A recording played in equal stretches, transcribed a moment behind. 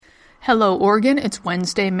Hello, Oregon. It's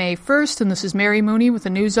Wednesday, May 1st, and this is Mary Mooney with a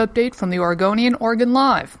news update from the Oregonian, Oregon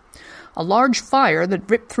Live. A large fire that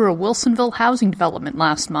ripped through a Wilsonville housing development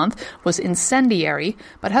last month was incendiary,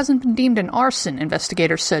 but hasn't been deemed an arson,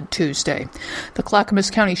 investigators said Tuesday. The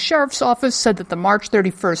Clackamas County Sheriff's Office said that the March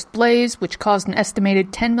 31st blaze, which caused an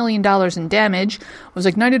estimated $10 million in damage, was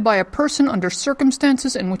ignited by a person under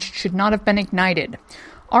circumstances in which it should not have been ignited.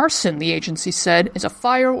 Arson, the agency said, is a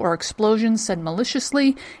fire or explosion set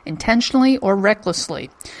maliciously, intentionally, or recklessly.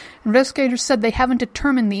 Investigators said they haven't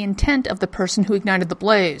determined the intent of the person who ignited the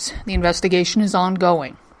blaze. The investigation is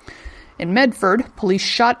ongoing. In Medford, police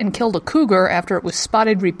shot and killed a cougar after it was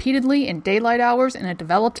spotted repeatedly in daylight hours in a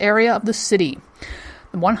developed area of the city.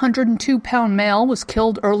 The 102-pound male was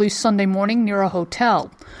killed early Sunday morning near a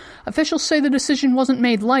hotel. Officials say the decision wasn't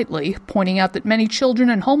made lightly, pointing out that many children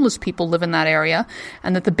and homeless people live in that area,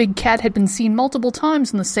 and that the big cat had been seen multiple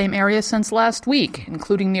times in the same area since last week,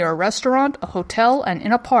 including near a restaurant, a hotel, and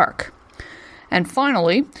in a park. And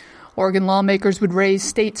finally, Oregon lawmakers would raise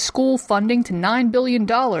state school funding to $9 billion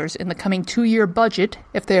in the coming two-year budget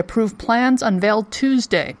if they approve plans unveiled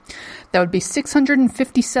Tuesday. That would be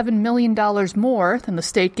 $657 million more than the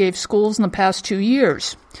state gave schools in the past 2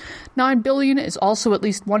 years. $9 billion is also at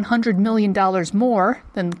least $100 million more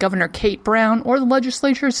than Governor Kate Brown or the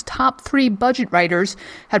legislature's top three budget writers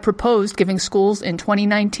had proposed giving schools in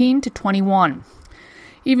 2019 to 21.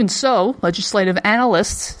 Even so, legislative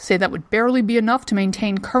analysts say that would barely be enough to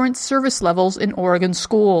maintain current service levels in Oregon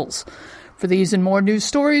schools. For these and more news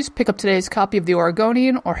stories, pick up today's copy of The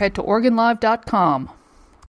Oregonian or head to OregonLive.com.